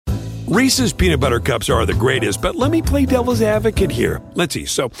Reese's Peanut Butter Cups are the greatest, but let me play devil's advocate here. Let's see.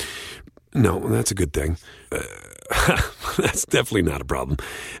 So, no, that's a good thing. That's definitely not a problem.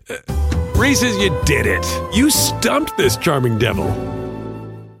 Reese's, you did it. You stumped this charming devil.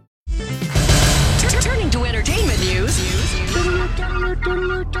 Turning to entertainment news.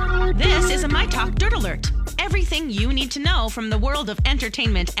 This is a My Talk Dirt Alert. Everything you need to know from the world of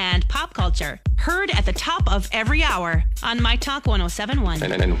entertainment and pop culture. Heard at the top of every hour on My Talk 107.1.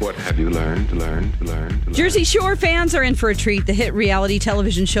 And what have you learned? Jersey Shore fans are in for a treat. The hit reality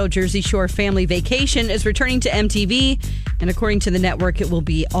television show Jersey Shore Family Vacation is returning to MTV. And according to the network, it will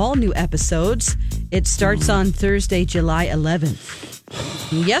be all new episodes. It starts on Thursday, July 11th.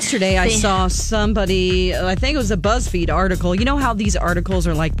 Yesterday, I saw somebody, I think it was a BuzzFeed article. You know how these articles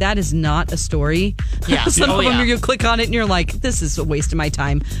are like, that is not a story? Yeah. Some of them, you click on it and you're like, this is a waste of my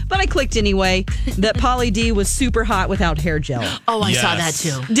time. But I clicked anyway. That Pauly D was super hot without hair gel. Oh, I saw that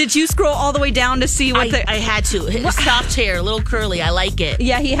too. Did you scroll all the way down to see what I had to. Soft hair, a little curly. I like it.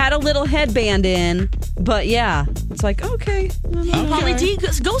 Yeah, he had a little headband in. But yeah, it's like, okay. Pauly D,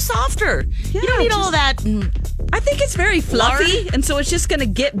 go softer. You don't need all that. I think it's very fluffy, and so it's just going to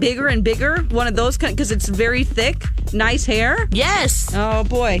get bigger and bigger. One of those because it's very thick, nice hair. Yes. Oh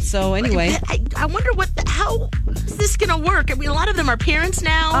boy. So anyway, I wonder how is this going to work? I mean, a lot of them are parents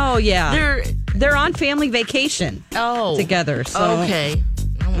now. Oh yeah, they're on family vacation. Together. So okay.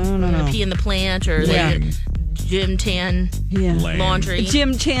 I don't know. Pee in the plant or gym tan laundry.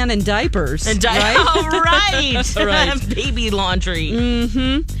 Gym tan and diapers. Right? Oh, right. Right. Baby laundry.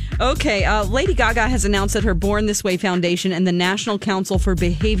 Mm-hmm. Okay, Lady Gaga has announced that her Born This Way Foundation and the National Council for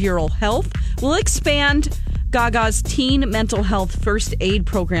Behavioral Health will expand Gaga's teen mental health first aid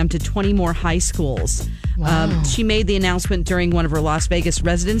program to 20 more high schools. Wow. She made the announcement during one of her Las Vegas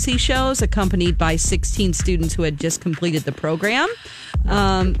residency shows, accompanied by 16 students who had just completed the program.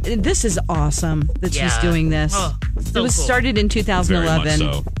 This is awesome that she's doing this. Oh, so it was started in 2011.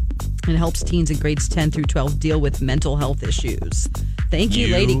 Very much so. And helps teens in grades 10 through 12 deal with mental health issues. Thank you,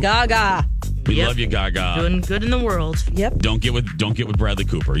 Lady Gaga. We love you, Gaga. Doing good in the world. Yep. Don't get with Bradley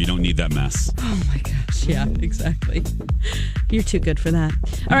Cooper. You don't need that mess. Oh my gosh. Yeah, exactly. You're too good for that.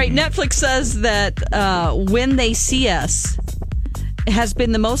 All right. Netflix says that When They See Us has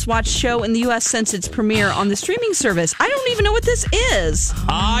been the most watched show in the U.S. since its premiere on the streaming service. I don't even know what this is.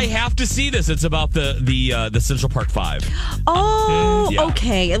 I have to see this. It's about the Central Park 5. Oh,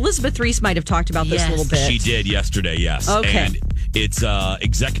 okay. Elizabeth Reese might have talked about this a little bit. She did yesterday, yes. Okay. And it's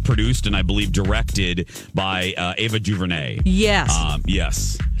exec produced and I believe directed by Ava DuVernay. Yes.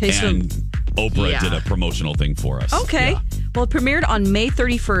 Yes. Okay, and Oprah did a promotional thing for us. Okay. Yeah. Well, it premiered on May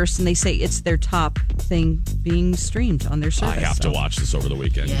 31st, and they say it's their top thing being streamed on their service. I have to watch this over the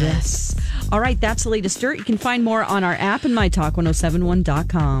weekend. Yes. All right, that's the latest dirt. You can find more on our app and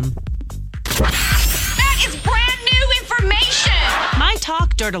mytalk1071.com. That is brand new information. My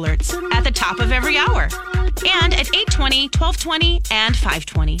Talk Dirt Alerts at the top of every hour. And at 8:20, 12:20, and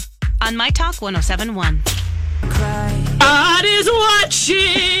 5:20 on My Talk 107.1. God is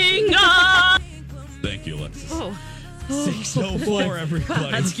watching us. Thank you, Alexis. Oh. 604,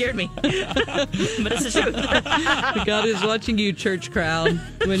 everybody. That scared me. But it's the truth. God is watching you, church crowd,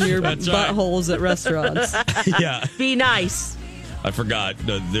 when you're buttholes at restaurants. Yeah. Be nice. I forgot.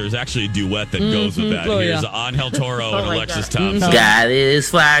 There's actually a duet that goes with that. Oh, Here's yeah. Angel Toro and my Alexis God. Thompson. God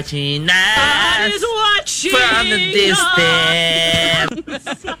is watching us God is watching from the distance.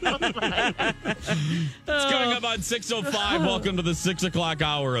 It's coming up on 6:05. Welcome to the 6 o'clock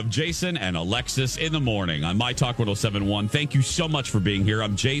hour of Jason and Alexis in the morning on My Talk 107.1. Thank you so much for being here.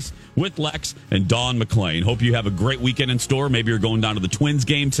 I'm Jace with Lex and Dawn McClain. Hope you have a great weekend in store. Maybe you're going down to the Twins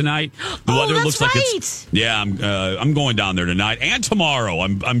game tonight. The weather that's looks like right. it's. Yeah, I'm going down there tonight and tomorrow.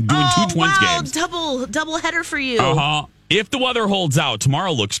 I'm doing two Twins games. Double header for you. If the weather holds out,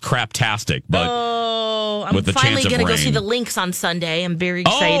 tomorrow looks craptastic. But I'm with the finally chance of going to go rain. see the Lynx on Sunday. I'm very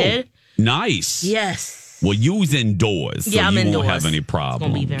excited. Oh, nice. Yes. Well, you's indoors, so I'm you indoors. won't have any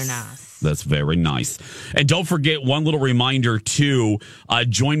problems. It's going to be very nice. That's very nice. And don't forget, one little reminder, too,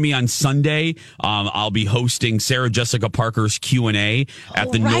 join me on Sunday. I'll be hosting Sarah Jessica Parker's Q&A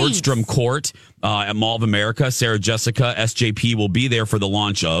at the Nordstrom Court at Mall of America. Sarah Jessica, SJP, will be there for the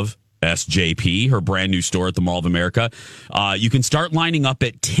launch of SJP, her brand new store at the Mall of America. You can start lining up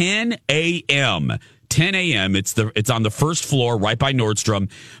at 10 a.m., 10 a.m. It's on the first floor right by Nordstrom.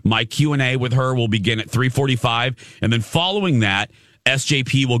 My Q&A with her will begin at 3:45, and then following that,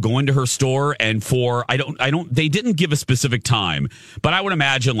 SJP will go into her store, and for they didn't give a specific time, but I would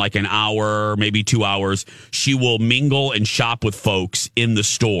imagine like an hour, maybe 2 hours, she will mingle and shop with folks in the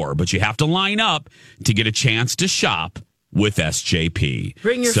store. But you have to line up to get a chance to shop with SJP.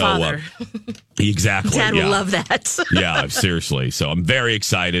 Bring your father. Exactly. Dad will love that. Yeah, seriously. So I'm very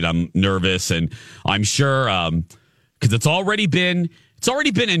excited. I'm nervous, and I'm sure because it's already been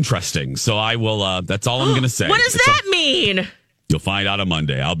interesting. So I will. That's all I'm going to say. What does that mean? You'll find out on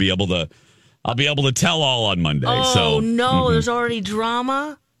Monday. I'll be able to tell all on Monday. Oh, so no, there's already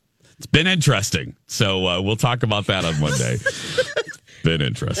drama. It's been interesting. So we'll talk about that on Monday. Been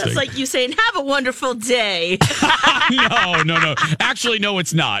interesting. That's like you saying, have a wonderful day. No. Actually, no,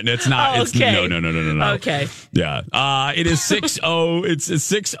 it's not. It's not. Oh, okay. No. Okay. Yeah. It is 6:00. It's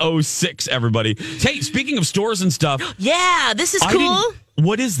 6:06, everybody. Hey, speaking of stores and stuff. Yeah, this is cool.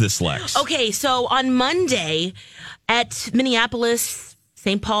 What is this, Lex? Okay, so on Monday at Minneapolis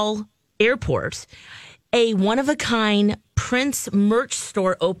St. Paul Airport, a one-of-a-kind Prince merch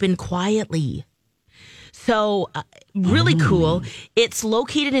store opened quietly. So really cool. It's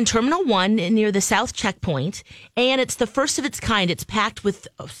located in Terminal 1 near the South Checkpoint, and it's the first of its kind. It's packed with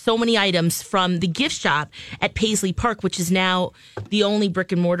so many items from the gift shop at Paisley Park, which is now the only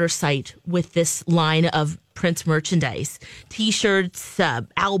brick and mortar site with this line of Prince merchandise. T-shirts,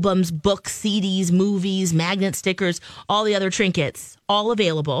 albums, books, CDs, movies, magnet stickers, all the other trinkets, all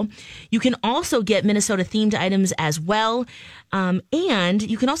available. You can also get Minnesota-themed items as well, and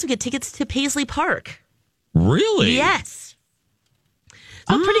you can also get tickets to Paisley Park. Really? Yes.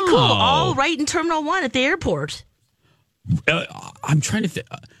 So pretty cool. All right in Terminal 1 at the airport. I'm trying to think.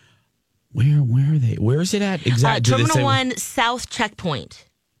 Where are they? Where is it at? Exactly. Terminal 1 South Checkpoint.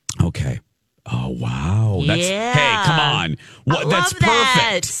 Okay. Oh, wow. That's, yeah. Hey, come on. That's perfect.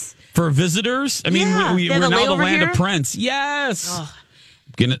 That. For visitors? I mean, we're now the land here? of Prince. Yes. I'm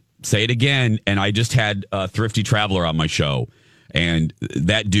going to say it again. And I just had Thrifty Traveler on my show. And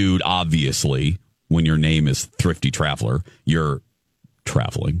that dude, obviously, when your name is Thrifty Traveler, you're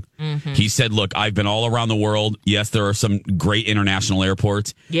traveling. Mm-hmm. He said, look, I've been all around the world. Yes, there are some great international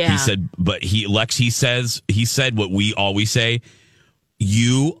airports. Yeah. He said, but he said what we always say.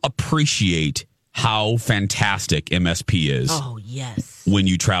 You appreciate how fantastic MSP is. Oh, yes. When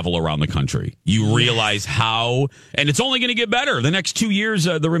you travel around the country, you realize how, and it's only going to get better. The next 2 years,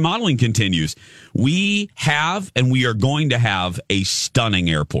 the remodeling continues. We have, and we are going to have a stunning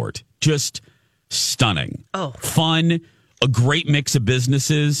airport. Just stunning. Oh. Fun. A great mix of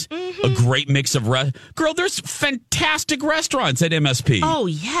businesses. Mm-hmm. A great mix of girl, there's fantastic restaurants at MSP. Oh,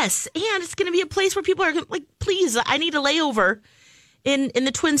 yes. And it's going to be a place where people are like, please, I need a layover in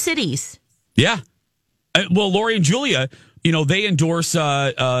the Twin Cities. Yeah. Well, Lori and Julia, they endorse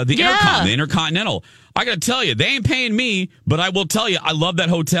the Intercon, the Intercontinental. I got to tell you, they ain't paying me, but I will tell you, I love that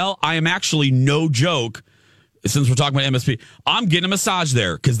hotel. I am actually, no joke, since we're talking about MSP, I'm getting a massage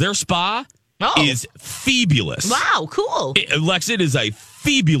there because their spa is fabulous. Wow, cool. Lex, it is a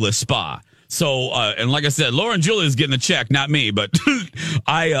fabulous spa. So, and like I said, Laura and Julia is getting the check, not me, but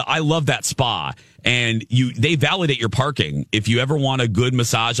I love that spa. And they validate your parking. If you ever want a good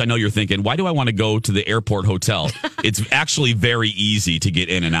massage, I know you're thinking, why do I want to go to the airport hotel? It's actually very easy to get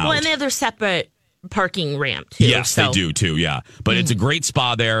in and out. Well, and they have their separate parking ramp, too. Yes, they do, too, yeah. But it's a great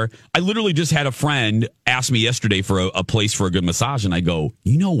spa there. I literally just had a friend ask me yesterday for a place for a good massage, and I go,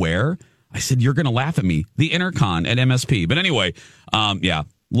 you know where? I said, you're going to laugh at me. The Intercon at MSP. But anyway, yeah.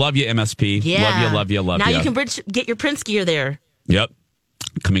 Love you, MSP. Yeah. Love you. Now you can get your Prince gear there. Yep.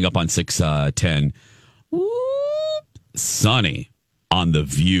 Coming up on 6:10. Sonny on The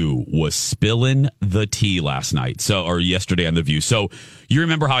View was spilling the tea last night. Or yesterday on The View. So you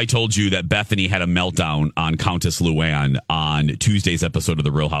remember how I told you that Bethany had a meltdown on Countess Luann on Tuesday's episode of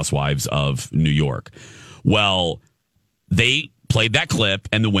The Real Housewives of New York. Well, they played that clip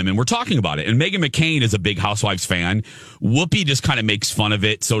and the women were talking about it. And Meghan McCain is a big Housewives fan. Whoopi just kind of makes fun of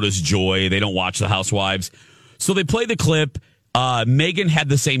it. So does Joy. They don't watch the Housewives. So they played the clip. Meghan had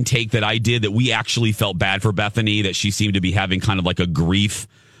the same take that I did, that we actually felt bad for Bethany, that she seemed to be having kind of like a grief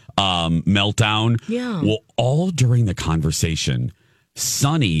meltdown. Yeah. Well, all during the conversation,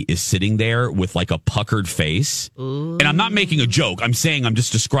 Sonny is sitting there with like a puckered face. Ooh. And I'm not making a joke. I'm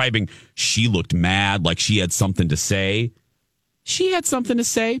just describing. She looked mad, like she had something to say. She had something to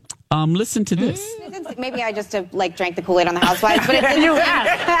say. Listen to this. Maybe I just have drank the Kool-Aid on the Housewives, but it you have.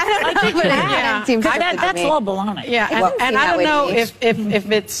 I think it seems that's all baloney. Yeah, and I don't know if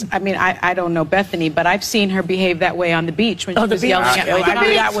it's. I mean, I don't know Bethany, but I've seen her behave that way on the beach when she was yelling at my daughter. I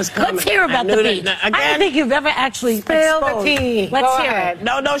knew that was coming. Let's hear about the beach. I don't think you've ever actually spilled the tea. Let's hear it.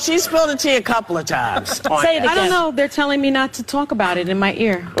 No, she spilled the tea a couple of times. Say it again. I don't know. They're telling me not to talk about it in my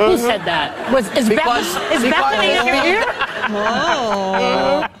ear. Mm-hmm. Who said that? Is Bethany in your ear?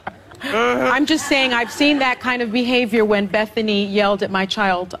 Oh. I'm just saying I've seen that kind of behavior when Bethany yelled at my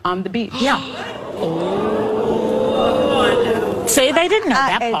child on the beach. Yeah. See, they didn't know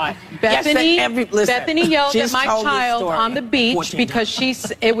that part. Bethany, Listen, Bethany yelled at she's my told this child story on the beach 14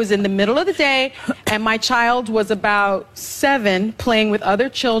 because it was in the middle of the day, and my child was about 7 playing with other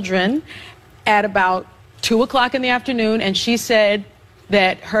children at about 2 o'clock in the afternoon, and she said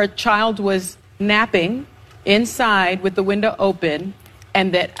that her child was napping inside with the window open,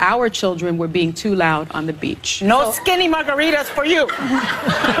 and that our children were being too loud on the beach. No skinny margaritas for you.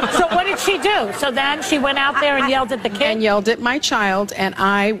 So what did she do? So then she went out there and yelled at the kid? And yelled at my child, and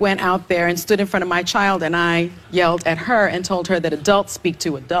I went out there and stood in front of my child, and I yelled at her and told her that adults speak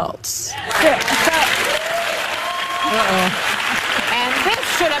to adults. And this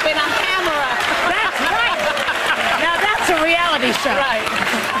should have been a camera. That's right. Now that's a reality show. Right.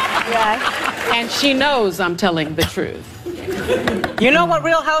 Yeah. And she knows I'm telling the truth. You know what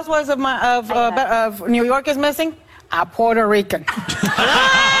Real Housewives of New York is missing? A Puerto Rican.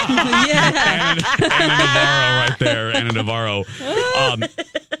 Anna Navarro right there. Anna Navarro.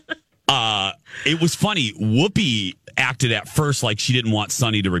 It was funny. Whoopi acted at first like she didn't want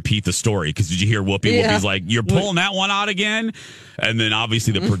Sonny to repeat the story. Because did you hear Whoopi? Yeah. Whoopi's like, you're pulling that one out again? And then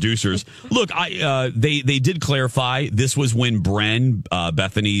obviously the producers. Look, they did clarify. This was when Bren,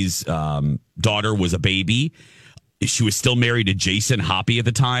 Bethany's daughter, was a baby. She was still married to Jason Hoppy at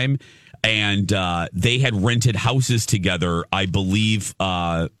the time. And they had rented houses together, I believe,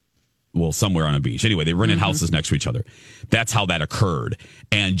 somewhere on a beach. Anyway, they rented houses next to each other. That's how that occurred.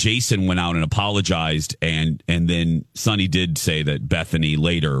 And Jason went out and apologized. And then Sonny did say that Bethany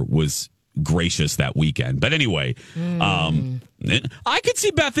later was gracious that weekend. But anyway, I could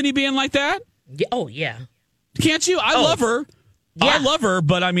see Bethany being like that. Oh, yeah. Can't you? I love her. Yeah. I love her,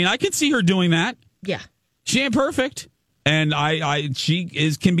 but I mean, I could see her doing that. Yeah. She ain't perfect. And she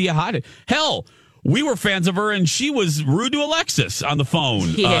can be a hothead. Hell, we were fans of her, and she was rude to Alexis on the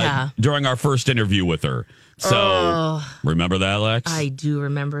phone during our first interview with her. So, remember that, Lex? I do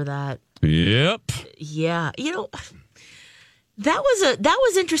remember that. Yep. Yeah. You know, that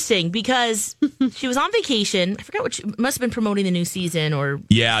was interesting because she was on vacation. I forgot must have been promoting the new season or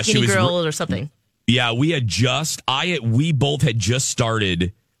Skinny Girl or something. Yeah, we both had just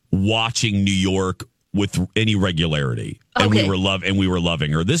started watching New York with any regularity. And we were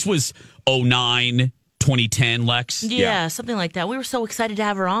loving her. This was 2009, 2010, Lex. Yeah, something like that. We were so excited to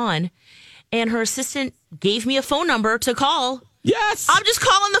have her on. And her assistant gave me a phone number to call. Yes. I'm just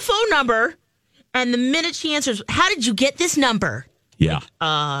calling the phone number. And the minute she answers, how did you get this number? Yeah.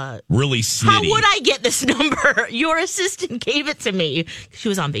 Really snitty. How would I get this number? Your assistant gave it to me. She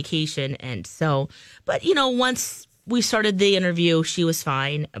was on vacation. And so, but once we started the interview, she was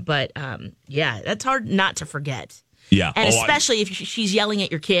fine. But that's hard not to forget. Yeah. And especially if she's yelling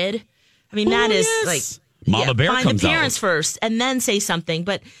at your kid. I mean, that is like Mama Bear find comes the parents out first and then say something.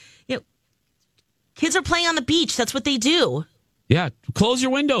 But kids are playing on the beach. That's what they do. Yeah. Close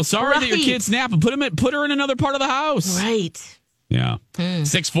your window. Sorry that your kid's napping. Put her in another part of the house. Right. Yeah.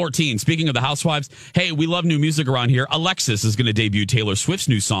 6:14. Speaking of the housewives, hey, we love new music around here. Alexis is going to debut Taylor Swift's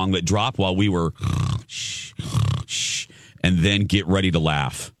new song that dropped while we were and then get ready to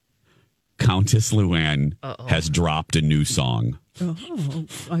laugh. Countess Luann has dropped a new song. Oh,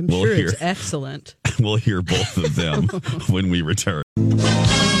 I'm sure it's excellent. We'll hear both of them when we return.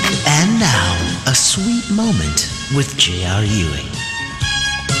 And now, a sweet moment with J.R. Ewing.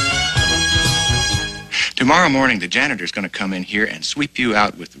 Tomorrow morning, the janitor's going to come in here and sweep you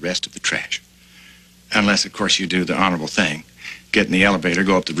out with the rest of the trash. Unless, of course, you do the honorable thing. Get in the elevator,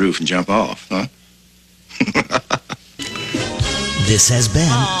 go up the roof, and jump off, huh? This has been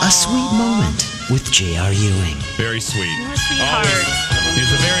a sweet moment with J.R. Ewing. Very sweet.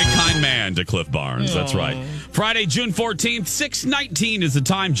 He's a very kind man to Cliff Barnes. That's right. Friday, June 14th, 6:19 is the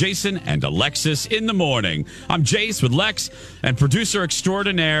time. Jason and Alexis in the morning. I'm Jace with Lex and producer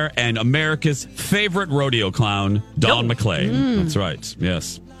extraordinaire and America's favorite rodeo clown, Don McClain. That's right.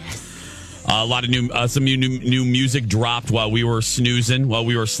 Yes. A lot of some new music dropped while we were snoozing, while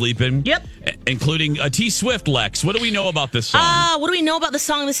we were sleeping. Yep. Including T Swift, Lex. What do we know about this song? What do we know about the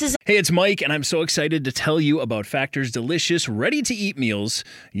song? Hey, it's Mike, and I'm so excited to tell you about Factor's delicious, ready-to-eat meals.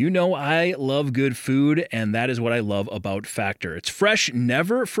 You know I love good food, and that is what I love about Factor. It's fresh,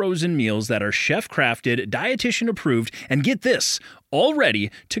 never frozen meals that are chef-crafted, dietitian-approved, and get this, all ready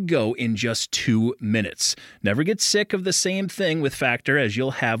to go in just 2 minutes. Never get sick of the same thing with Factor, as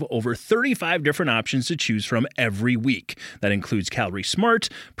you'll have over 35 different options to choose from every week. That includes Calorie Smart,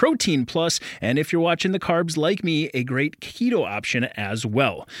 Protein Plus, and if you're watching the carbs like me, a great keto option as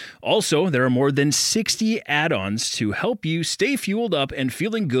well. Also, there are more than 60 add-ons to help you stay fueled up and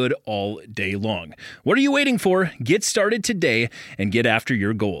feeling good all day long. What are you waiting for? Get started today and get after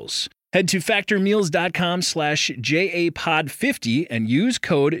your goals. Head to factormeals.com/JAPOD50 and use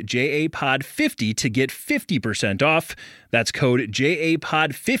code JAPOD50 to get 50% off. That's code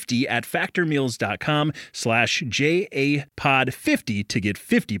JAPOD50 at factormeals.com/JAPOD50 to get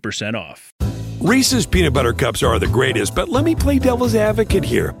 50% off. Reese's peanut butter cups are the greatest, but let me play devil's advocate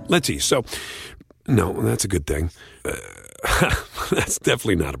here. Let's see. So, no, that's a good thing. That's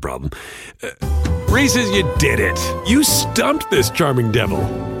definitely not a problem. Reese's, you did it. You stumped this charming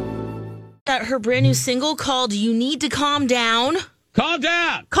devil. Her brand new single called "You Need to Calm Down." Calm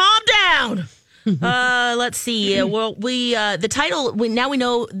down. Calm down. Let's see. Well, the title. Now we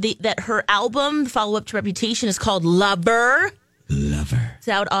know that her album, follow up to Reputation, is called "Lover." Lover. It's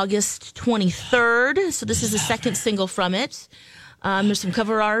out August 23rd. So this is the second single from it. There's some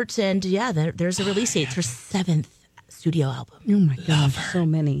cover art, and there's a release date. It's her 7th studio album. Oh my gosh, so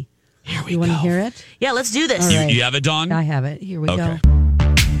many. Here we You want to hear it? Yeah, let's do this. All right. You have it, Dawn? I have it. Here we go.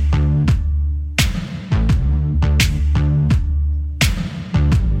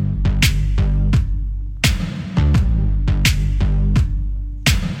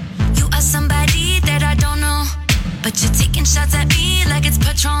 Somebody that I don't know, but you're taking shots at me like it's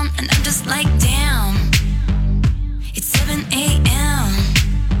Patron, and I'm just like, damn, it's 7 a.m.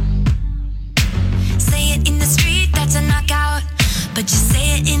 Say it in the street, that's a knockout, but you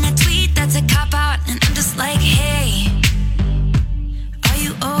say it in a tweet, that's a cop-out, and I'm just like, hey, are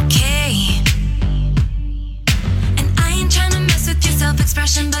you okay? And I ain't trying to mess with your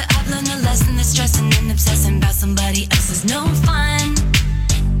self-expression, but I've learned a lesson that stressing and obsessing about somebody else is no fun.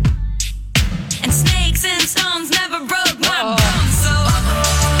 And snakes and stones never broke my bones, so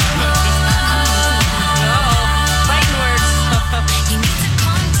fighting words. You need to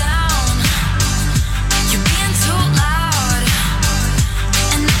calm down. You're being too loud,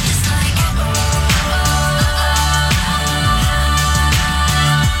 and I'm just like,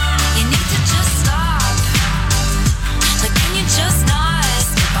 you need to just stop. Like, can you just not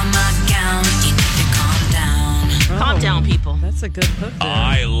step on my gown? You need to calm down. Calm down, people. That's a good hook there.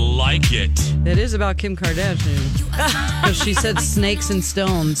 I like it. It is about Kim Kardashian. Because she said snakes and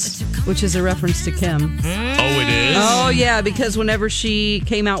stones, which is a reference to Kim. Oh, it is? Oh, yeah, because whenever she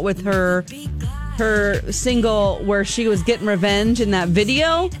came out with her single where she was getting revenge in that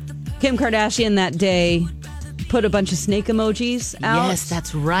video, Kim Kardashian that day put a bunch of snake emojis out. Yes,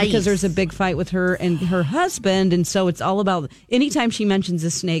 that's right. Because there's a big fight with her and her husband, and so it's all about, anytime she mentions a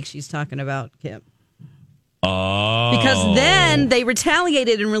snake, she's talking about Kim. Oh. Because then they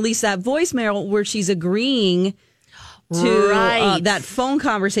retaliated and released that voicemail where she's agreeing to that phone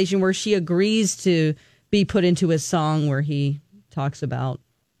conversation where she agrees to be put into his song where he talks about,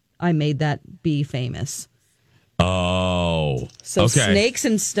 I made that bee famous. Oh. So okay. snakes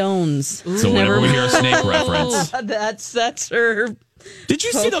and stones. So whenever we hear a snake reference. That's her. Did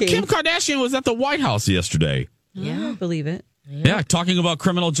you see that Kim Kardashian was at the White House yesterday? Yeah, I believe it. Yeah, talking about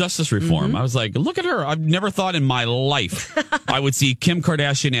criminal justice reform. Mm-hmm. I was like, look at her. I've never thought in my life I would see Kim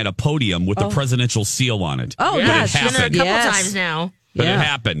Kardashian at a podium with the presidential seal on it. Oh, yeah. She's been there a couple times now. But it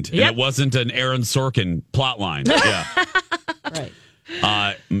happened. Yep. And it wasn't an Aaron Sorkin plotline. Yeah. Right.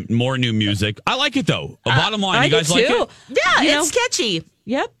 More new music. I like it, though. Bottom line, you guys like it? Yeah, it's catchy.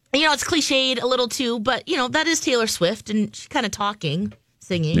 Yep. You know, it's cliched a little too, but, you know, that is Taylor Swift, and she's kind of talking,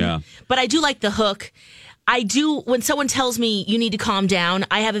 singing. Yeah. But I do like the hook. I do, when someone tells me you need to calm down,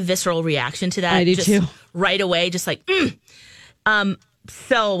 I have a visceral reaction to that. I do too. Right away, just like,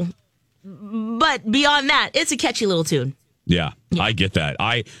 So, but beyond that, it's a catchy little tune. Yeah, I get that.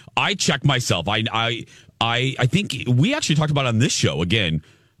 I check myself. I think we actually talked about it on this show again.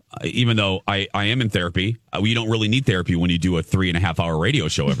 Even though I am in therapy, you don't really need therapy when you do a 3.5-hour radio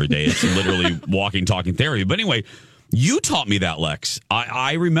show every day. It's literally walking, talking therapy. But anyway, you taught me that, Lex.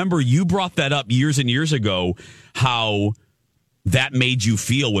 I remember you brought that up years and years ago, how that made you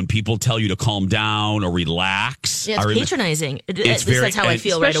feel when people tell you to calm down or relax. Yeah, it's patronizing. That's how I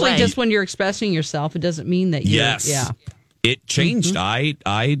feel right away. Especially just when you're expressing yourself, it doesn't mean that you're... Yes. Yeah. It changed. I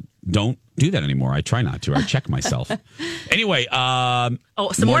don't do that anymore. I try not to. I check myself. Anyway. Some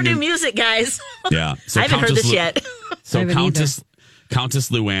more new music, guys. Yeah. So I haven't heard this yet. So Countess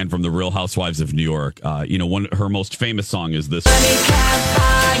Luann from The Real Housewives of New York, her most famous song is this. Money can't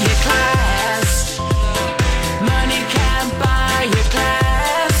buy your class. Money can't buy your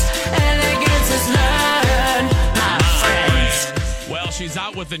class. Elegance is learned, my friends. Well, she's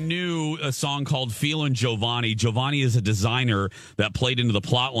out with a new song called Feelin' Giovanni. Giovanni is a designer that played into the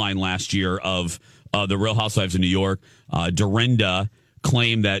plot line last year of The Real Housewives of New York. Dorinda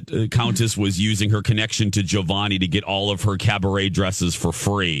claimed that Countess was using her connection to Giovanni to get all of her cabaret dresses for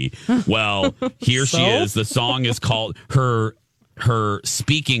free. Well, here she is. The song is called, her her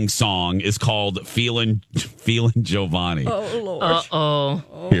speaking song is called Feelin' Giovanni. Oh, Lord.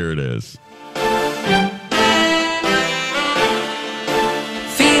 Uh-oh. Here it is.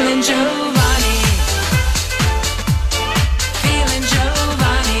 Feeling Giovanni. Feeling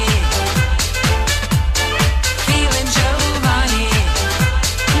Giovanni. Feeling Giovanni.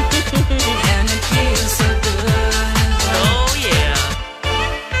 And it feels so good. Oh, yeah.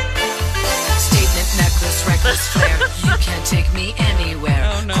 Statement necklace, reckless flair. You can't take me anywhere.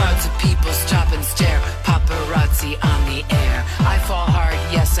 Oh, no. Crowds of people stop and stare. Paparazzi on the air. I fall hard,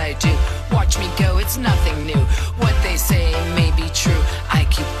 yes I do. Watch me go, it's nothing new. What they say may be true. I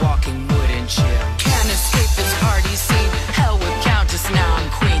keep walking, wouldn't you? Can't escape this party scene. Hell with Countess, now I'm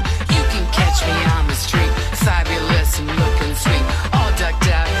queen. You can catch me on the street. Fabulous and looking sweet. All decked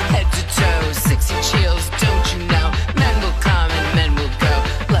out, head to toe. 60 chills, don't you know? Men will come and men will go.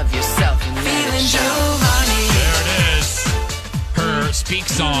 Love yourself and feeling Giovanni. There it is. Her speak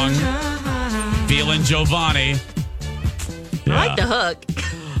song, Feelin' Giovanni. I like the hook.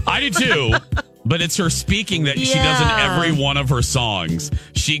 I do too. But it's her speaking that she does in every one of her songs.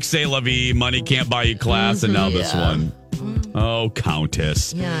 Chic C'est La Vie, Money Can't Buy You Class, and now this one. Oh,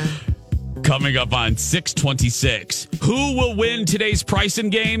 Countess. Yeah. Coming up on 626. Who will win today's Pricing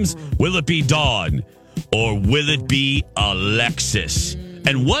Games? Will it be Dawn or will it be Alexis?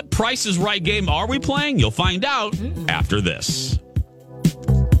 And what Price is Right game are we playing? You'll find out after this.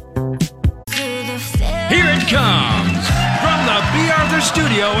 Here it comes from the B. Arthur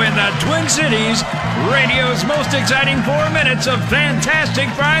Studio in the Twin Cities, radio's most exciting 4 minutes of fantastic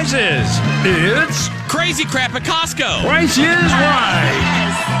prizes. It's Crazy Crap at Costco. Price is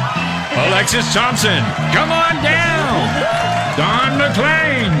Right. Alexis Thompson, come on down. Don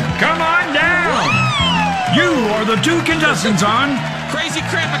McLean, come on down. You are the two contestants on Crazy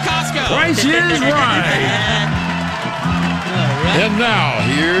Crap at Costco. Price is Right. And now,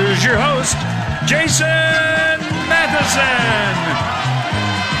 here's your host, Jason Matheson.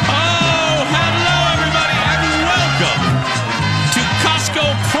 Oh, hello, everybody, and welcome to Costco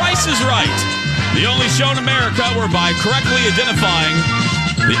Price is Right, the only show in America whereby correctly identifying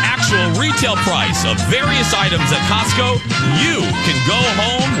the actual retail price of various items at Costco, you can go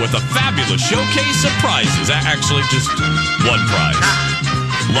home with a fabulous showcase of prizes. Actually, just one prize.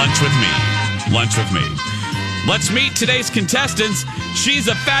 Lunch with me. Lunch with me. Let's meet today's contestants. She's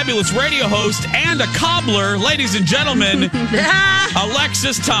a fabulous radio host and a cobbler. Ladies and gentlemen,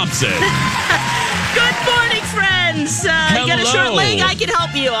 Alexis Thompson. Good morning, friends. You got a short leg? I can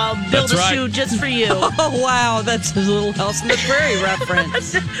help you. I'll build a shoe just for you. Oh, wow. That's a little House in the Prairie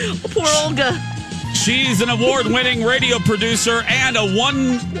reference. Poor Olga. She's an award-winning radio producer and a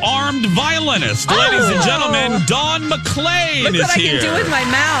one-armed violinist. Ladies and gentlemen, Dawn McLean Look is what here. I can do with my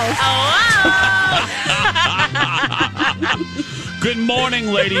mouth. Good morning,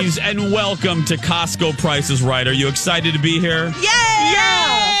 ladies, and welcome to Costco Price is Right. Are you excited to be here?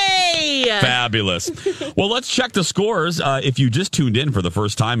 Yay! Fabulous. Well, let's check the scores. If you just tuned in for the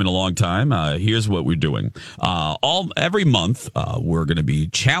first time in a long time, here's what we're doing. Every month, we're going to be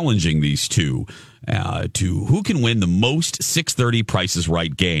challenging these two to who can win the most 6:30 Price is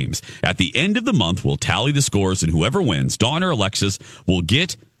Right games. At the end of the month, we'll tally the scores, and whoever wins, Dawn or Alexis, will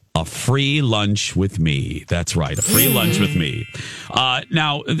get a free lunch with me. That's right, a free lunch with me.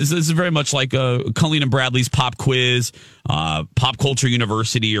 Now, this is very much like Colleen and Bradley's pop quiz, Pop Culture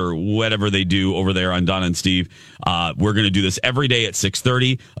University, or whatever they do over there on Donna and Steve. We're going to do this every day at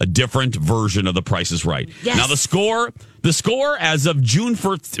 6:30, a different version of The Price is Right. Yes. Now, the score as of June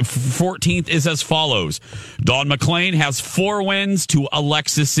 14th is as follows. Dawn McLean has 4 wins to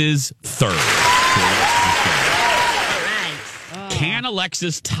Alexis's 3rd. Can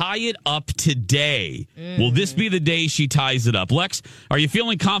Alexis tie it up today? Will this be the day she ties it up? Lex, are you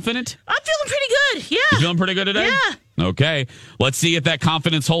feeling confident? I'm feeling pretty good. Yeah. You feeling pretty good today? Yeah. Okay. Let's see if that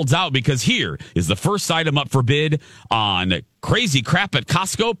confidence holds out, because here is the first item up for bid on Crazy Crap at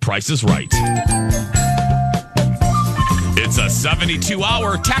Costco Price is Right. It's a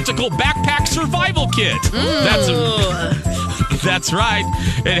 72-hour tactical backpack survival kit. That's right.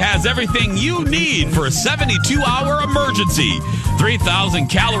 It has everything you need for a 72-hour emergency. 3,000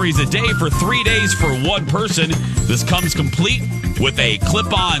 calories a day for 3 days for one person. This comes complete with a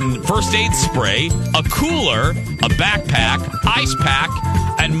clip-on first aid spray, a cooler, a backpack, ice pack,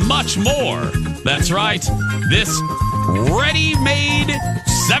 and much more. That's right. This ready-made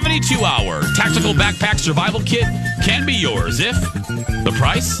 72-hour tactical backpack survival kit can be yours if the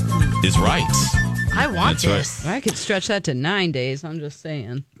price is right. I want this. I could stretch that to 9 days. I'm just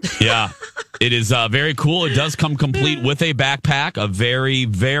saying. Yeah, it is very cool. It does come complete with a backpack, a very,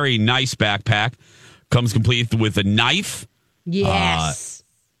 very nice backpack. Comes complete with a knife, Yes.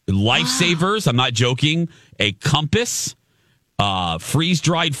 Lifesavers, I'm not joking. A compass,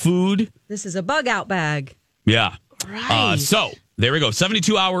 freeze-dried food. This is a bug out bag. Yeah. Right. So there we go.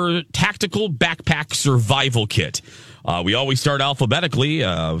 72-hour tactical backpack survival kit. We always start alphabetically,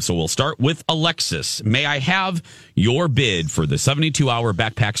 so we'll start with Alexis. May I have your bid for the 72-hour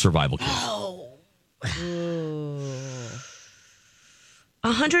backpack survival kit?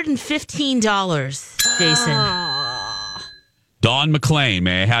 $115, Jason. Dawn McClain,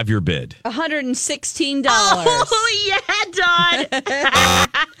 may I have your bid? $116. Oh, yeah, Dawn.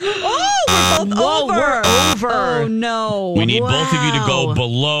 Oh, we're both over. We're over. Oh, no. We need both of you to go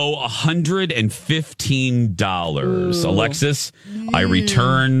below $115. Alexis, I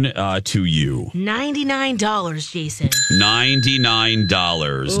return to you. $99, Jason.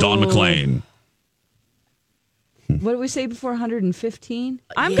 $99. Dawn McClain. What did we say before 115?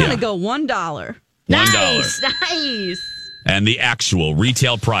 I'm going to go $1. $1. Nice. And the actual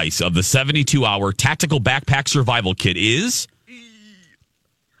retail price of the 72-hour tactical backpack survival kit is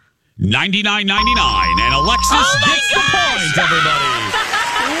 $99.99. And Alexis gets the point, everybody.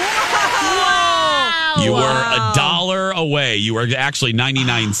 Wow. You were $1 away. You were actually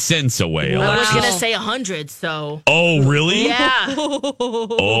 99 cents away, I was Alexis. going to say 100, so. Oh, really? Yeah.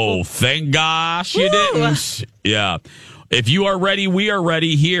 Oh, thank gosh you didn't. Yeah. If you are ready, we are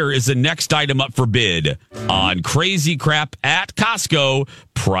ready. Here is the next item up for bid on Crazy Crap at Costco.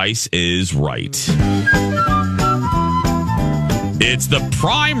 Price is Right. It's the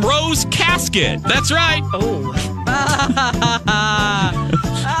Prime Rose casket. That's right. Oh.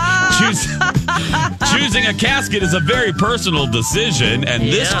 Choosing a casket is a very personal decision, and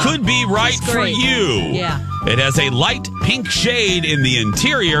this could be right for you. Yeah. It has a light pink shade in the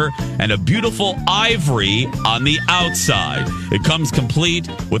interior and a beautiful ivory on the outside. It comes complete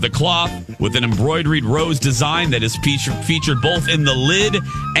with a cloth with an embroidered rose design that is featured both in the lid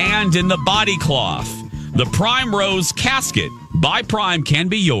and in the body cloth. The Prime Rose casket by Prime can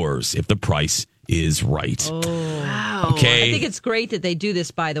be yours if the price is right. Oh. Wow. Okay. I think it's great that they do this,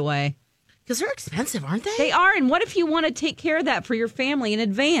 by the way. Because they're expensive, aren't they? They are. And what if you want to take care of that for your family in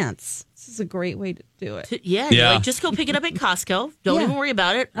advance? This is a great way to do it. Yeah. Like, just go pick it up at Costco. Don't even worry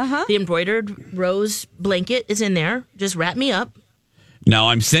about it. Uh-huh. The embroidered rose blanket is in there. Just wrap me up. Now,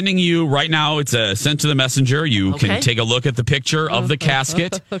 I'm sending you right now. It's sent to the messenger. You can take a look at the picture of the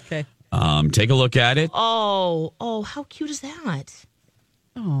casket. Okay. Take a look at it. Oh, how cute is that?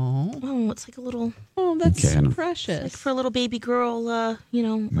 Oh, it's like a little. Oh, that's precious. Like for a little baby girl,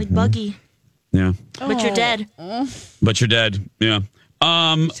 like Buggy. Yeah. But you're dead. But you're dead. Yeah.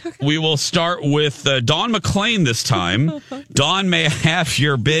 We will start with Dawn McClain this time. Dawn, may I have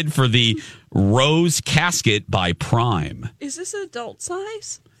your bid for the Rose casket by Prime? Is this adult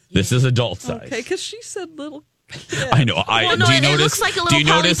size? This is adult size. Okay, because she said little. I know. Do you notice? It looks like a little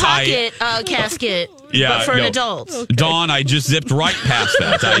Polly Pocket casket, but for an adult. Okay. Dawn, I just zipped right past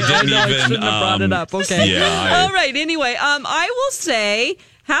that. I didn't even have brought it up. Okay. Yeah. All right. Anyway, I will say,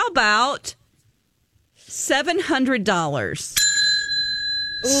 how about $700?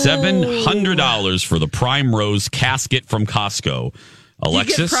 $700 for the Prime Rose casket from Costco.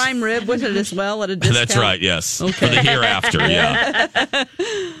 Alexis, you get prime rib with it as well at a discount. That's right. Yes. Okay. For the hereafter. Yeah.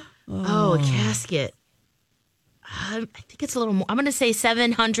 Oh, a casket. I think it's a little more. I'm going to say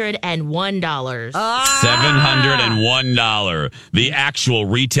 $701. $701. The actual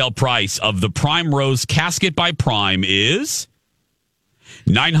retail price of the Prime Rose casket by Prime is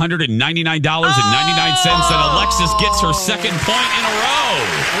 $999.99, and Alexis gets her second point in a row.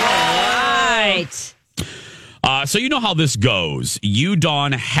 All right. So you know how this goes. You,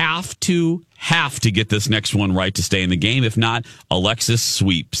 Dawn, have to get this next one right to stay in the game. If not, Alexis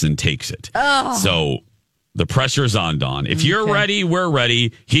sweeps and takes it. So the pressure's on, Dawn. If you're ready, we're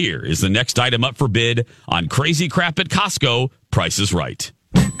ready. Here is the next item up for bid on Crazy Crap at Costco. Price is Right.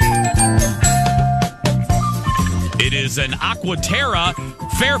 It is an Aquaterra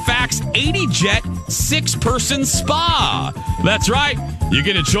Fairfax 80 Jet 6-person spa. That's right. You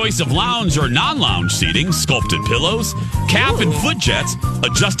get a choice of lounge or non-lounge seating, sculpted pillows, calf and foot jets,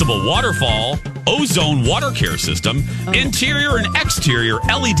 adjustable waterfall, ozone water care system, interior and exterior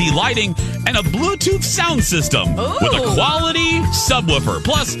LED lighting, and a Bluetooth sound system with a quality subwoofer.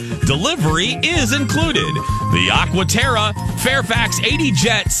 Plus, delivery is included. The Aquaterra Fairfax 80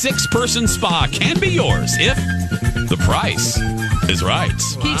 Jet 6-person spa can be yours if the price is right.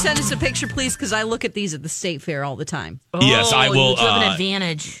 Can you send us a picture, please? Because I look at these at the State Fair all the time. Yes, I will. You have an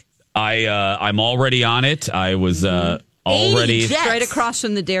advantage. I'm already on it. I was already right across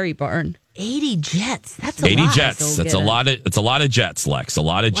from the Dairy Barn. 80 jets. That's a 80 lot. jets. That's a lot of. It's a lot of jets, Lex. A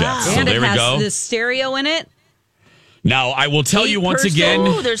lot of jets. So And there it we has go. the stereo in it. Now, I will tell you once again.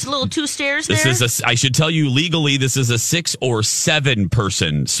 Oh, there's little 2 stairs there. I should tell you legally, this is a 6 or 7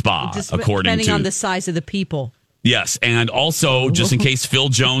 person spa, depending on the size of the people. Yes, and also, just in case Phil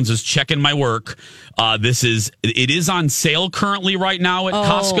Jones is checking my work, it is on sale currently right now at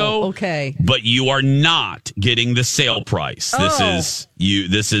Costco. Okay, but you are not getting the sale price. This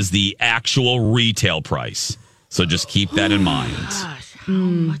is the actual retail price. So just keep that in mind. Gosh, how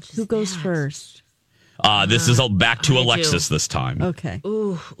much Who goes first? This is back to Alexis this time. Okay.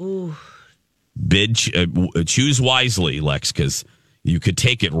 Ooh. Bid, choose wisely, Lex, because you could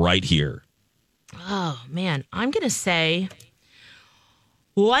take it right here. Oh, man. I'm going to say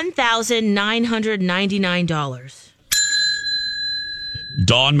 $1,999.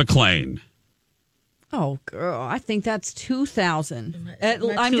 Dawn McClain. Oh, girl, I think that's 2,000.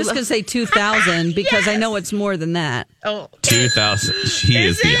 I'm just going to say 2,000 because I know it's more than that. Oh, 2,000. She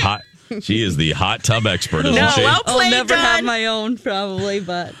is the hot tub expert, isn't she? Well played, I'll never Dawn. have my own, probably,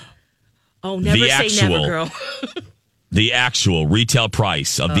 but never say never, girl. The actual retail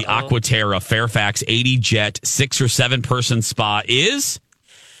price of the Aquaterra Fairfax 80 Jet 6 or 7 person spa is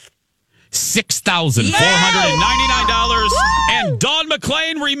 $6,499, and Dawn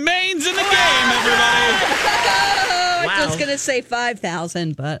McClain remains in the game, everybody. I was just going to say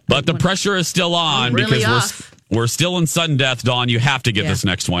 5,000, but the pressure is still on because we're still in sudden death, Dawn. You have to get this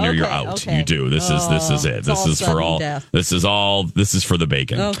next one or you're out. Okay. You do. This is it. This is for all. Death. This is for the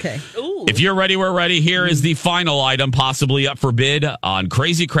bacon. Okay. Ooh. If you're ready, we're ready. Here is the final item possibly up for bid on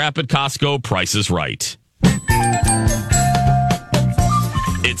Crazy Crap at Costco. Price is Right.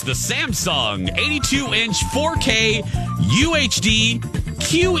 It's the Samsung 82-inch 4K UHD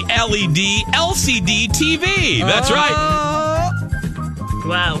QLED LCD TV. That's right.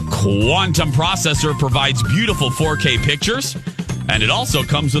 Wow. Quantum processor provides beautiful 4K pictures, and it also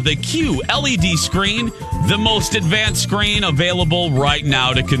comes with a QLED screen, the most advanced screen available right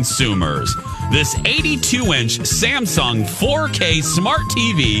now to consumers. This 82-inch Samsung 4K smart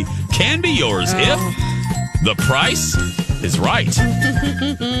TV can be yours if the price is right.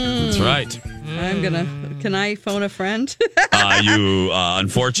 That's right. Can I phone a friend? You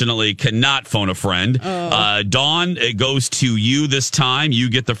unfortunately cannot phone a friend. Dawn, it goes to you this time. You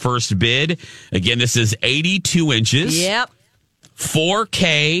get the first bid. Again, this is 82 inches. Yep.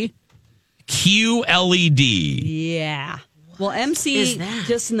 4K QLED. Yeah. Well, MC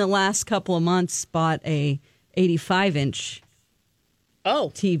just in the last couple of months bought a 85-inch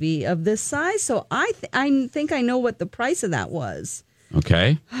TV of this size. So I think I know what the price of that was.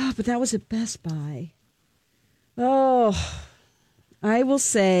 Okay. But that was at Best Buy. Oh, I will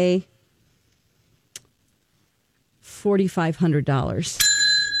say $4,500.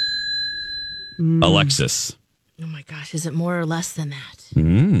 Alexis. Oh my gosh, is it more or less than that?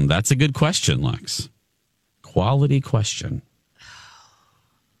 That's a good question, Lex. Quality question.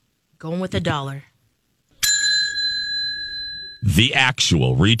 Going with $1. The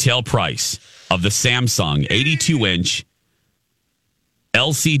actual retail price of the Samsung 82-inch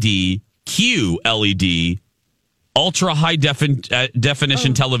LCD QLED ultra high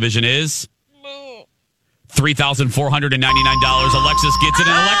definition television is $3,499. Alexis gets it,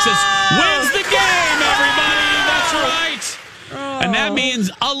 and Alexis wins the game, everybody. That's right. And that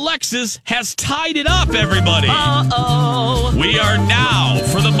means Alexis has tied it up, everybody. We are now,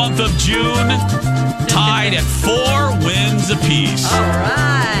 for the month of June, tied at 4 wins apiece. All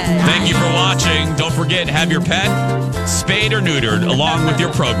right. Thank you for watching. Don't forget, have your pet spayed or neutered along with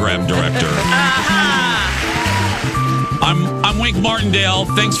your program director. I'm Wink Martindale.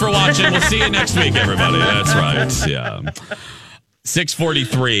 Thanks for watching. We'll see you next week, everybody. That's right. Yeah.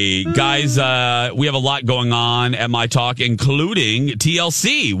 6:43. Guys, we have a lot going on at My Talk, including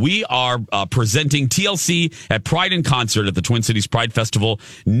TLC. We are presenting TLC at Pride in Concert at the Twin Cities Pride Festival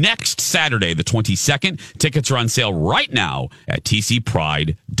next Saturday, the 22nd. Tickets are on sale right now at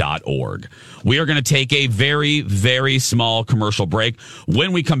tcpride.org. We are going to take a very, very small commercial break.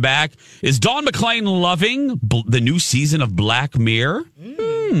 When we come back, is Dawn McClain loving the new season of Black Mirror?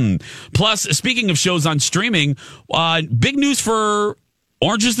 Plus, speaking of shows on streaming, big news for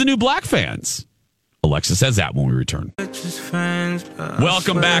Orange is the New Black fans. Alexis says that when we return.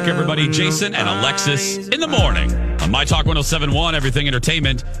 Welcome back, everybody. Jason and Alexis in the morning on My Talk 107.1, Everything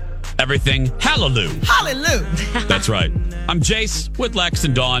Entertainment, Everything Hallelujah. Hallelujah. That's right. I'm Jace with Lex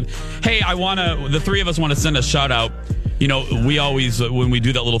and Dawn. Hey, the three of us want to send a shout out. You know, we always, when we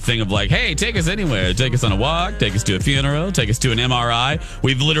do that little thing of like, hey, take us anywhere. Take us on a walk. Take us to a funeral. Take us to an MRI.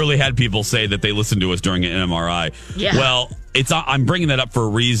 We've literally had people say that they listen to us during an MRI. Yeah. Well, I'm bringing that up for a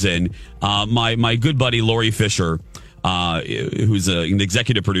reason. My good buddy, Lori Fisher, who's an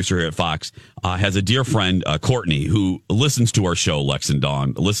executive producer here at Fox, has a dear friend, Courtney, who listens to our show, Lex and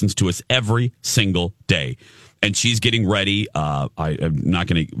Dawn, listens to us every single day. And she's getting ready. I'm not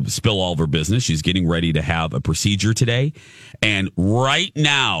going to spill all of her business. She's getting ready to have a procedure today. And right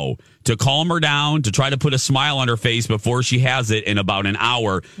now, to calm her down, to try to put a smile on her face before she has it in about an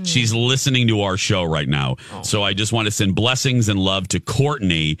hour, she's listening to our show right now. So I just want to send blessings and love to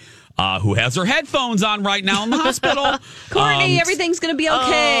Courtney, who has her headphones on right now in the hospital. Courtney, everything's going to be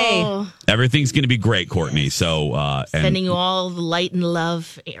okay. Oh. Everything's going to be great, Courtney. So Sending you all the light and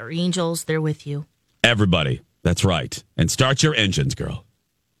love. Our angels, they're with you. Everybody. That's right. And start your engines, girl.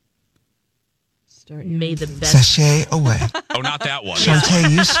 May the best. Sashay away. Oh, not that one. Shantae,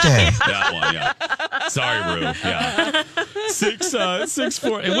 you stay. That one, yeah. Sorry, Rue. Yeah.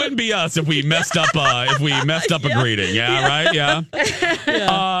 6-4. It wouldn't be us if we messed up. A greeting. Yeah. Right.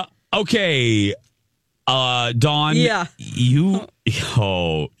 Yeah. Okay. Dawn. Yeah.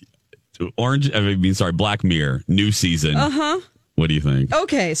 Black Mirror, new season. What do you think?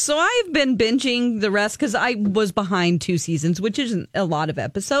 Okay, so I've been binging the rest because I was behind 2 seasons, which isn't a lot of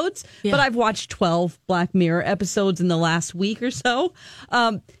episodes, but I've watched 12 Black Mirror episodes in the last week or so.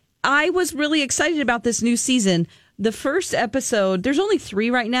 I was really excited about this new season. The first episode, there's only 3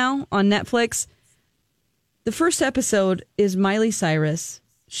 right now on Netflix. The first episode is Miley Cyrus.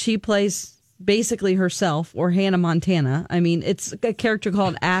 She plays basically herself, or Hannah Montana. I mean, it's a character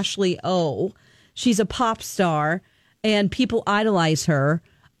called Ashley O. She's a pop star. And people idolize her.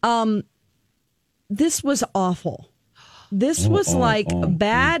 This was awful. This was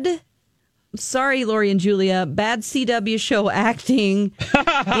bad. Sorry, Lori and Julia. Bad CW show acting.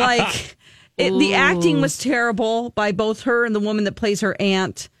 The acting was terrible by both her and the woman that plays her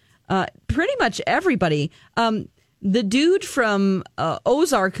aunt. Pretty much everybody. The dude from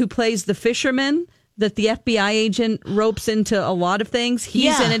Ozark who plays the fisherman that the FBI agent ropes into a lot of things.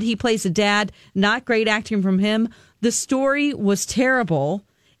 He's in it. He plays a dad. Not great acting from him. The story was terrible.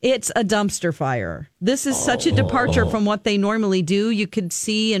 It's a dumpster fire. This is such a departure from what they normally do. You could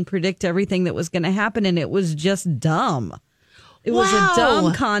see and predict everything that was going to happen, and it was just dumb. It was a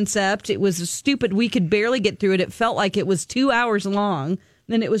dumb concept. It was stupid. We could barely get through it. It felt like it was 2 hours long,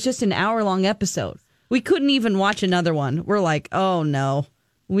 and it was just an hour-long episode. We couldn't even watch another one. We're like, oh, no.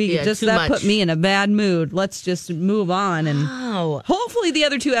 That put me in a bad mood. Let's just move on. And hopefully the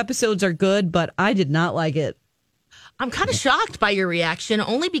other 2 episodes are good, but I did not like it. I'm kind of shocked by your reaction,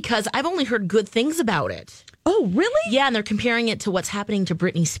 only because I've only heard good things about it. Oh, really? Yeah, and they're comparing it to what's happening to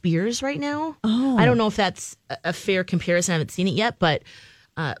Britney Spears right now. Oh. I don't know if that's a fair comparison. I haven't seen it yet, but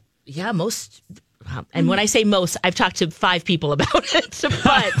most... And when I say most, I've talked to 5 people about it.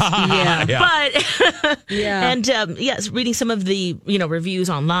 Reading some of the reviews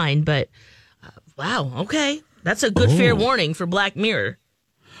online. But wow, okay, that's a good fair warning for Black Mirror.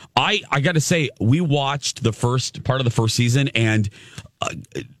 I got to say, we watched the first part of the first season and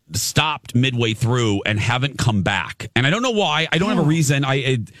stopped midway through and haven't come back. And I don't know why. I don't have a reason.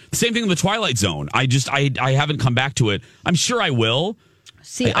 Same thing with the Twilight Zone. I haven't come back to it. I'm sure I will.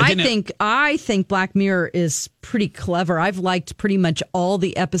 See, I think Black Mirror is pretty clever. I've liked pretty much all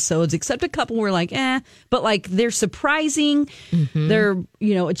the episodes, except a couple were like, but like they're surprising. Mm-hmm. They're,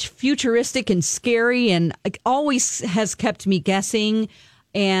 it's futuristic and scary, and it always has kept me guessing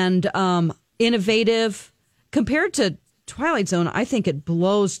and innovative. Compared to Twilight Zone, I think it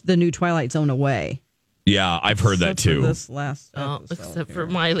blows the new Twilight Zone away. Yeah, I've heard that too. This last episode except for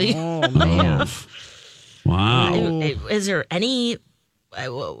Miley. Oh man! Wow. Is there any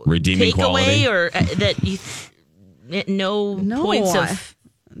redeeming quality, or that you no points of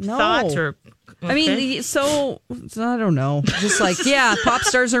thoughts or? Okay. I mean, so I don't know. Just like, pop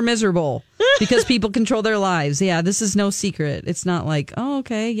stars are miserable because people control their lives. Yeah, this is no secret. It's not like, oh,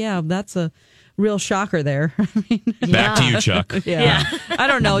 okay, that's a real shocker there. Back to you, Chuck. Yeah. I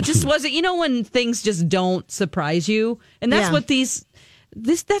don't know. It just wasn't. When things just don't surprise you, and that's what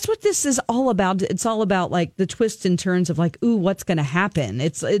that's what this is all about. It's all about like the twists and turns of like, ooh, what's going to happen?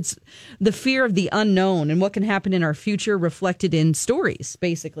 It's the fear of the unknown and what can happen in our future reflected in stories,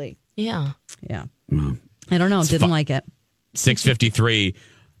 basically. Yeah. Yeah. I don't know. Didn't like it. 6:53.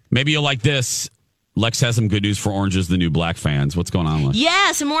 Maybe you'll like this. Lex has some good news for Orange is the New Black fans. What's going on, Lex?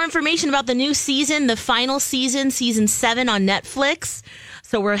 Yeah, some more information about the new season, the final season, season 7 on Netflix.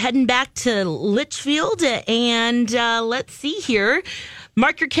 So we're heading back to Litchfield, and let's see here.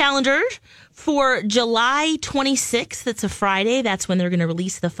 Mark your calendar for July 26th. It's a Friday. That's when they're going to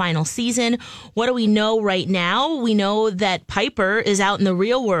release the final season. What do we know right now? We know that Piper is out in the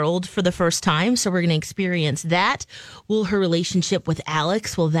real world for the first time, so we're going to experience that. Will her relationship with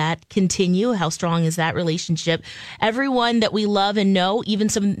Alex, will that continue? How strong is that relationship? Everyone that we love and know, even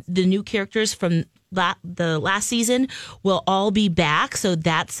some of the new characters from the last season, will all be back. So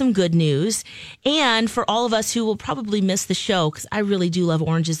that's some good news. And for all of us who will probably miss the show, because I really do love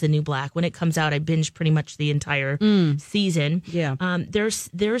Orange is the New Black. When it comes out, I binge pretty much the entire season. Yeah.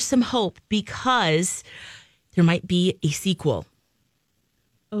 There's some hope because there might be a sequel.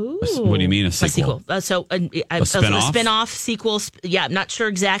 Oh, what do you mean a sequel? A spinoff sequel. Yeah, I'm not sure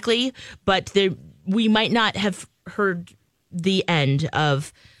exactly, but we might not have heard the end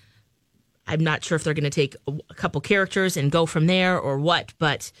of. I'm not sure if they're going to take a couple characters and go from there or what,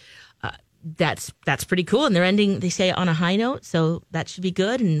 but that's pretty cool. And they're ending, they say, on a high note, so that should be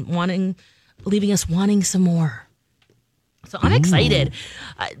good and leaving us wanting some more. So I'm excited.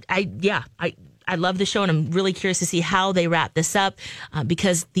 I love the show, and I'm really curious to see how they wrap this up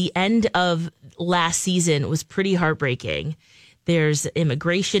because the end of last season was pretty heartbreaking. There's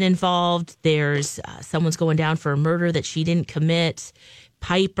immigration involved. There's someone's going down for a murder that she didn't commit.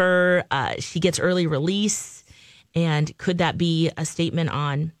 Piper, she gets early release. And could that be a statement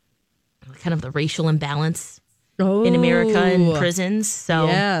on kind of the racial imbalance in America in prisons? So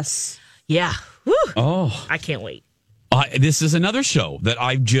yes. Yeah. Woo. Oh. I can't wait. This is another show that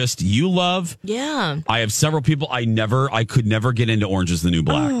you love. Yeah. I have several people I could never get into Orange is the New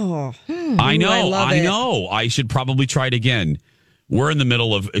Black. Oh. I know. I know. I should probably try it again. We're in the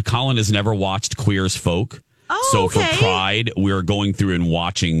middle of, Colin has never watched Queer as Folk. Oh, so okay. for Pride, we're going through and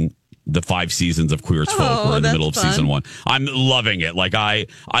watching the 5 seasons of Queer as Folk. We're in the middle of season 1. I'm loving it. Like I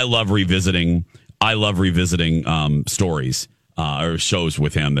love revisiting stories or shows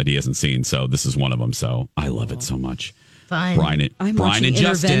with him that he hasn't seen. So this is one of them. So I love it so much. Fine. Brian and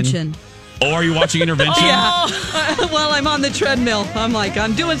Justin. Oh, are you watching Intervention? Yeah. Well, I'm on the treadmill. I'm like,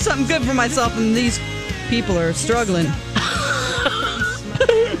 I'm doing something good for myself, and these people are struggling.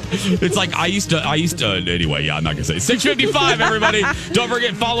 It's like I used to anyway, yeah, I'm not gonna say 6:55, everybody. Don't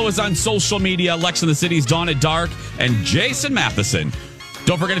forget, follow us on social media, Lex in the City's Dawn at Dark and Jason Matheson.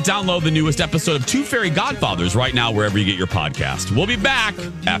 Don't forget to download the newest episode of Two Fairy Godfathers right now wherever you get your podcast. We'll be back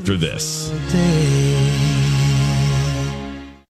after this.